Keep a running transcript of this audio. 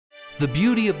The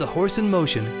beauty of the horse in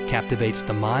motion captivates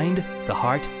the mind, the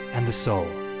heart, and the soul.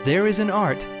 There is an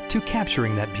art to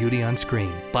capturing that beauty on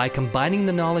screen by combining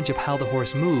the knowledge of how the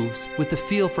horse moves with the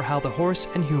feel for how the horse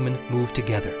and human move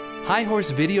together. High Horse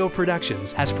Video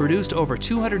Productions has produced over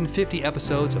 250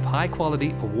 episodes of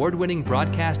high-quality, award-winning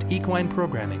broadcast equine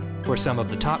programming for some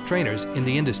of the top trainers in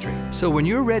the industry. So when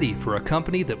you're ready for a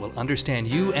company that will understand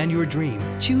you and your dream,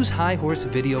 choose High Horse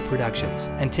Video Productions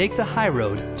and take the high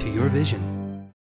road to your vision.